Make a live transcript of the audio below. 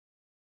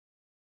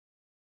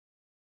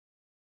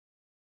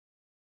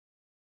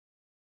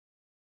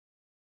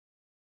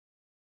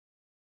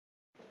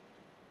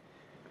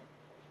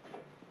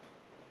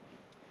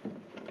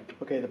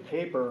Okay, the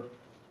paper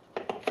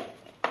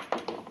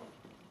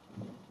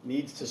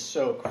needs to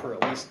soak for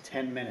at least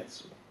 10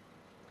 minutes.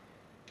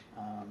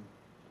 And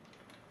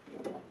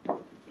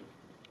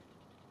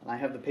I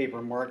have the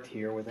paper marked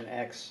here with an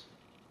X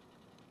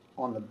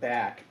on the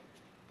back,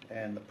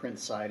 and the print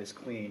side is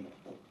clean.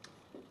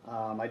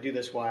 I do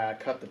this while I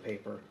cut the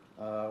paper.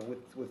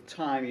 With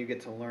time, you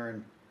get to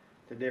learn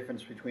the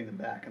difference between the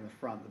back and the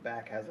front. The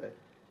back has a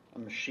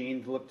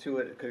machined look to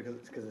it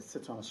because it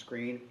sits on a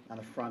screen, and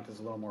the front is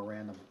a little more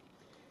random.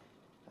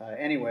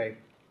 Anyway,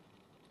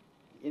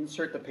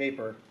 insert the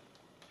paper.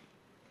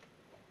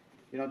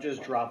 You don't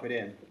just drop it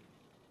in.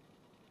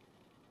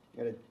 You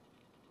gotta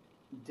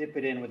dip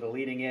it in with the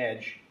leading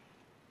edge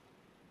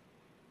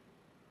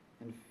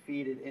and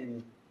feed it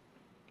in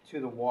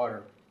to the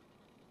water.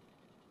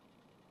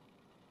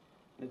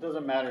 It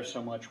doesn't matter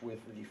so much with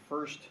the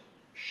first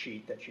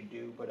sheet that you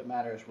do, but it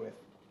matters with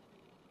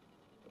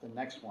the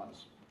next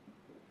ones.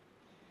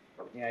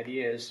 The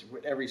idea is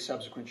with every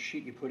subsequent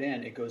sheet you put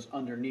in, it goes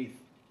underneath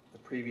the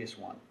previous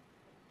one.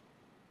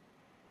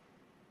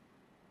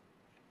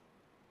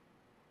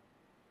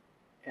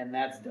 And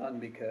that's done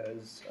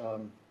because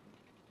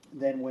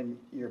then when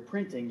you're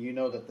printing, you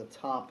know that the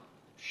top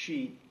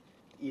sheet,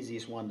 the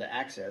easiest one to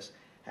access,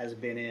 has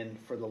been in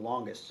for the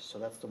longest, so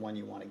that's the one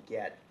you want to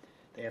get.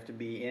 They have to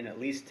be in at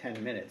least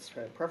 10 minutes,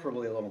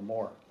 preferably a little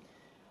more.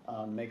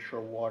 Make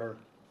sure water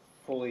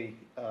fully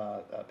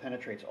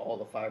penetrates all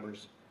the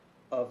fibers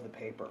of the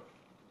paper.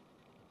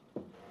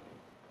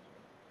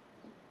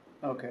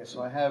 Okay,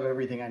 so I have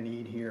everything I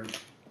need here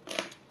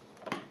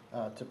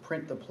to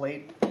print the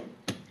plate.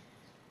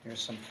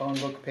 Here's some phone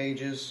book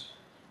pages.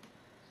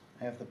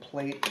 I have the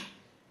plate.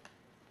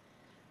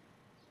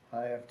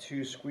 I have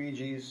 2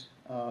 squeegees.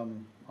 I'll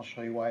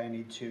show you why I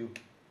need 2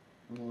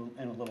 in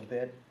a little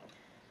bit.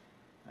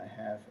 I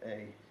have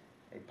a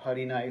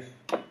putty knife.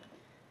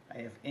 I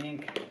have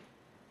ink,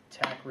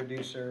 tack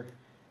reducer,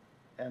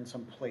 and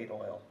some plate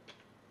oil,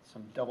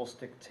 some double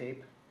stick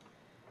tape,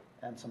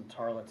 and some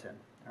Tarlatan.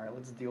 All right,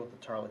 let's deal with the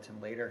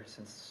Tarlatan later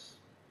since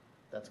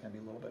that's going to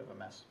be a little bit of a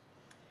mess.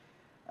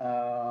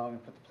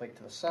 Put the plate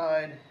to the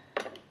side.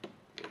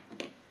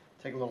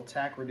 Take a little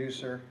tack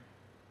reducer.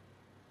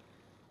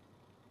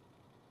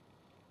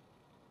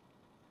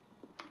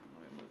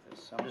 Let me move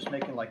this. I'm just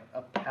making like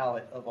a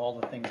palette of all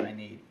the things I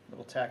need.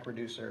 Little tack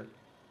reducer,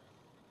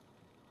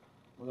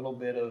 a little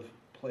bit of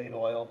plate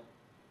oil,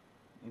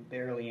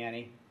 barely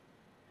any.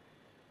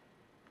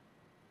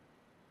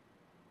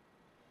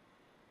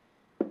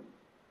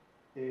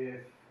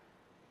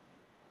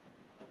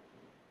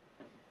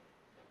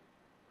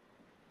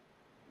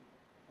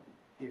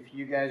 If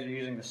you guys are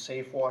using the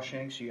Safe Wash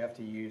inks, you have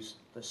to use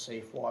the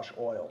Safe Wash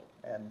oil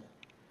and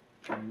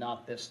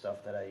not this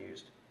stuff that I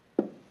used.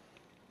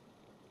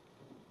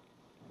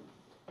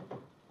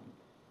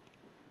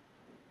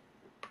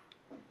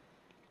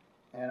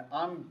 And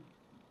I'm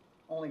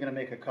only going to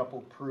make a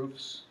couple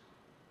proofs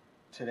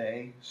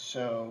today,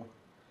 so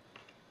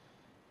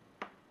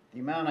the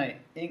amount of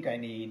ink I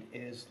need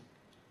is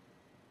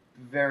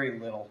very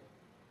little.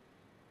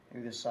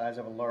 Maybe the size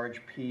of a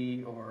large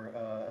pea or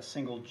a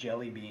single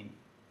jelly bean.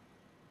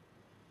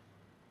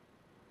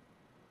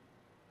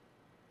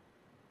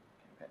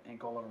 I've got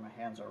ink all over my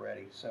hands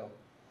already, so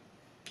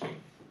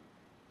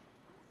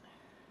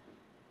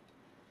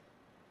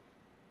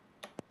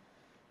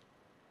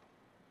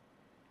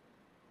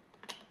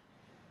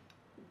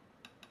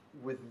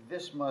with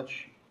this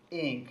much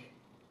ink,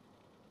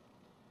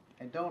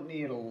 I don't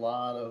need a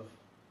lot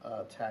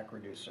of tack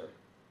reducer.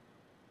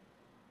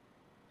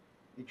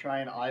 You try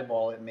and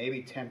eyeball it,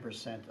 maybe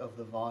 10% of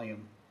the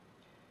volume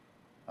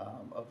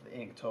of the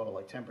ink total,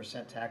 like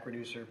 10% tack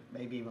reducer,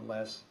 maybe even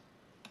less.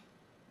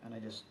 And I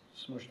just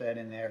smoosh that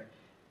in there.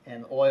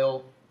 And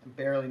oil, I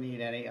barely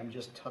need any. I'm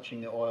just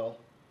touching the oil.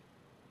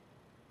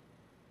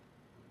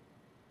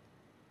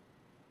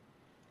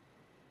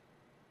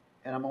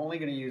 And I'm only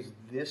going to use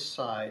this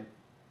side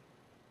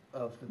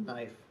of the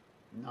knife,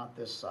 not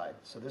this side.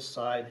 So this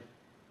side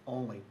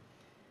only.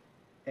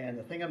 And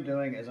the thing I'm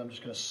doing is I'm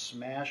just going to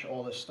smash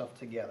all this stuff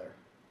together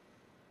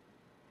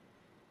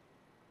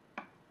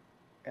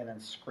and then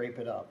scrape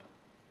it up.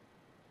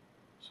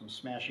 So I'm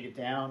smashing it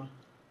down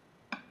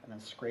and then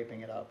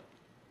scraping it up.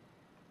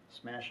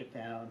 Smash it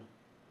down,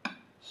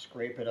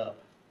 scrape it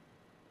up.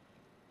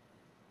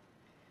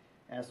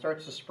 And it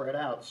starts to spread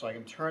out, so I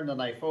can turn the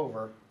knife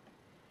over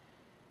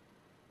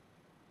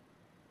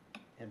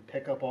and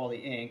pick up all the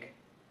ink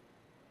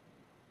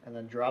and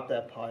then drop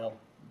that pile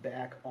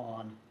back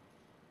on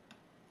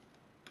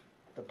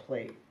the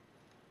plate.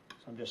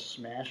 So I'm just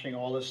smashing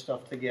all this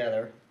stuff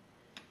together,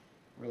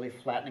 really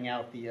flattening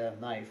out the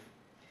knife.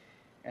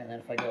 And then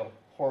if I go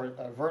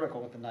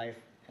vertical with the knife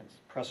and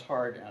press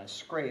hard and I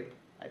scrape,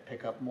 I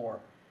pick up more.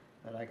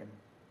 Then I can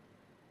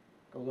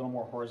go a little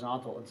more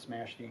horizontal and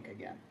smash the ink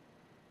again.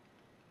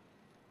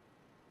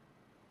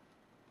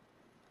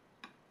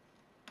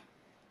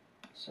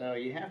 So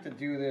you have to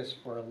do this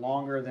for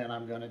longer than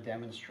I'm going to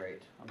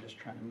demonstrate. I'm just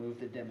trying to move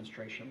the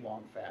demonstration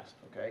along fast,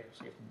 okay?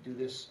 So you have to do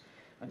this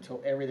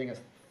until everything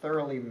is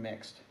thoroughly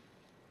mixed.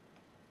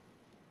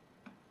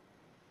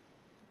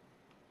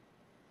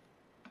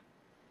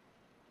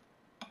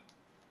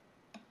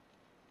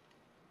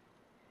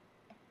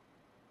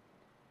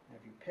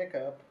 pick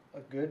up a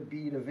good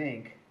bead of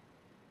ink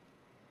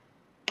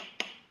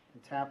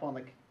and tap on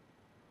the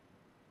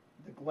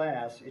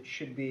glass, it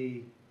should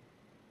be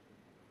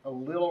a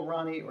little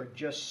runny or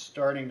just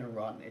starting to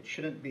run. It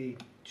shouldn't be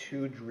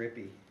too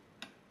drippy.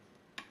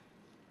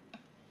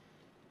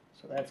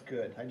 So that's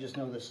good. I just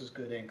know this is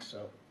good ink,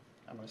 so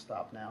I'm going to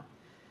stop now.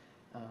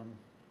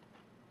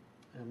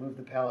 I'll move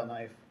the palette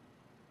knife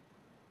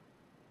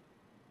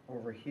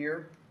over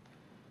here.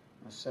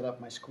 I'm going to set up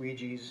my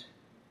squeegees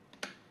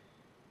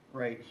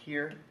right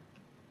here.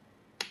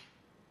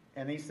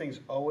 And these things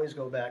always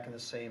go back in the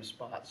same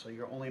spot, so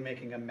you're only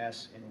making a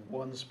mess in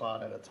one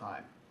spot at a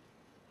time.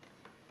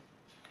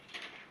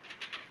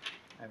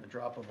 I have a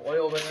drop of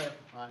oil there.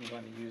 I'm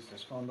going to use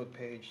this phone book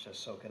page to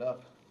soak it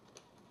up.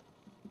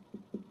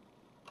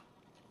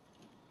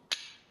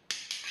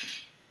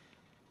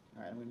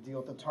 All right, I'm going to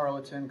deal with the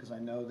Tarlatan because I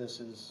know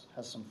this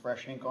has some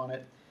fresh ink on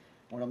it.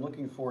 What I'm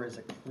looking for is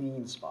a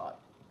clean spot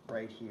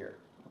right here,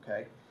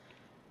 okay?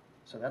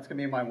 So that's going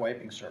to be my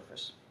wiping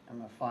surface. I'm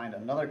going to find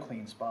another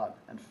clean spot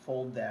and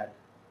fold that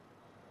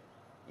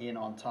in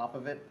on top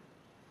of it.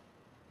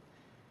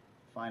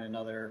 Find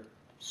another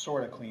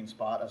sort of clean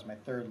spot as my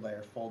third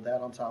layer, fold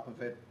that on top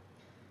of it,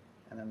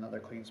 and then another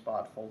clean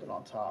spot, fold it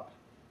on top.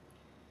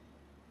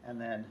 And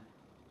then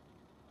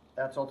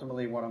that's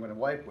ultimately what I'm going to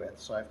wipe with.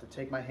 So I have to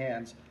take my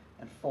hands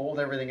and fold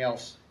everything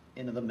else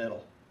into the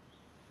middle.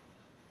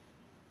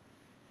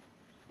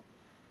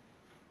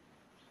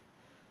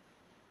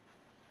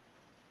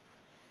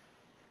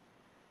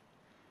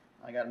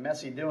 I got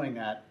messy doing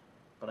that,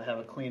 but I have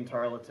a clean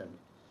Tarlatan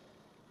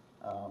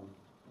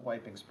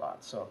wiping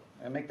spot. So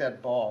I make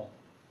that ball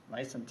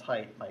nice and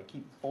tight by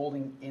keep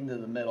folding into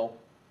the middle.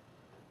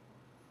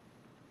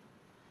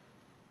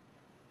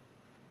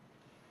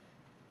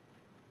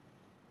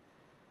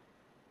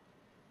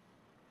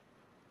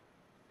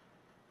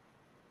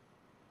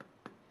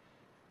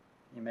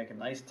 You make a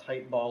nice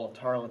tight ball of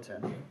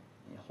Tarlatan.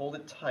 You hold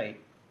it tight.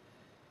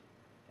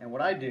 And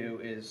what I do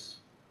is,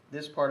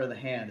 this part of the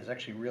hand is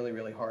actually really,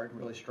 really hard,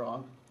 really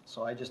strong.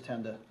 So I just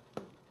tend to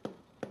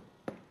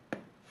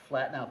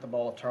flatten out the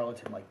ball of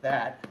Tarlatan like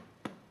that.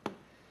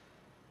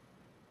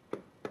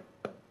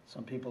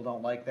 Some people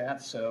don't like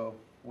that, so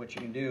what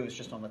you can do is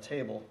just on the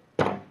table,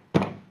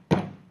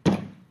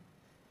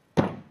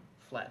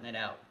 flatten it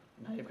out.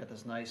 Now you've got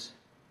this nice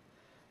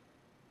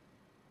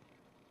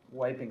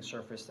wiping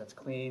surface that's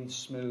clean,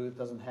 smooth,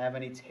 doesn't have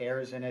any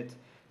tears in it,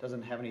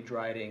 doesn't have any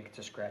dried ink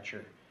to scratch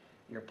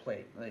your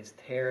plate. These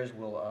tears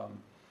will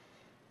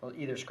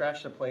either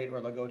scratch the plate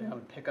or they'll go down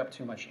and pick up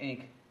too much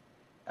ink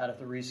out of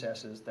the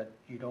recesses that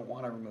you don't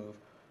want to remove.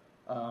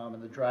 And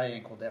the dry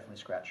ink will definitely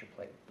scratch your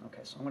plate.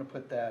 Okay, so I'm going to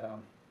put that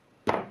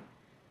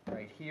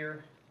right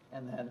here.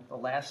 And then the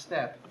last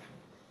step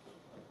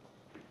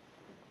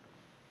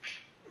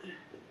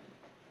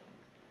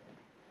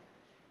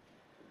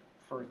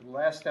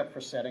for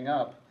setting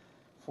up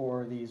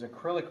for these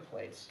acrylic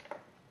plates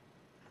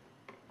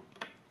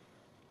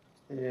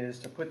is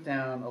to put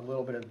down a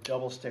little bit of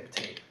double stick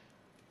tape.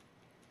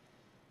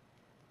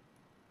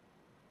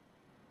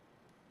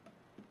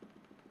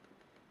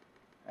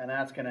 And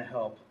that's going to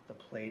help the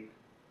plate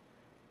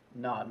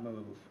not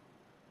move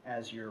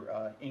as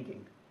you're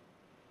inking.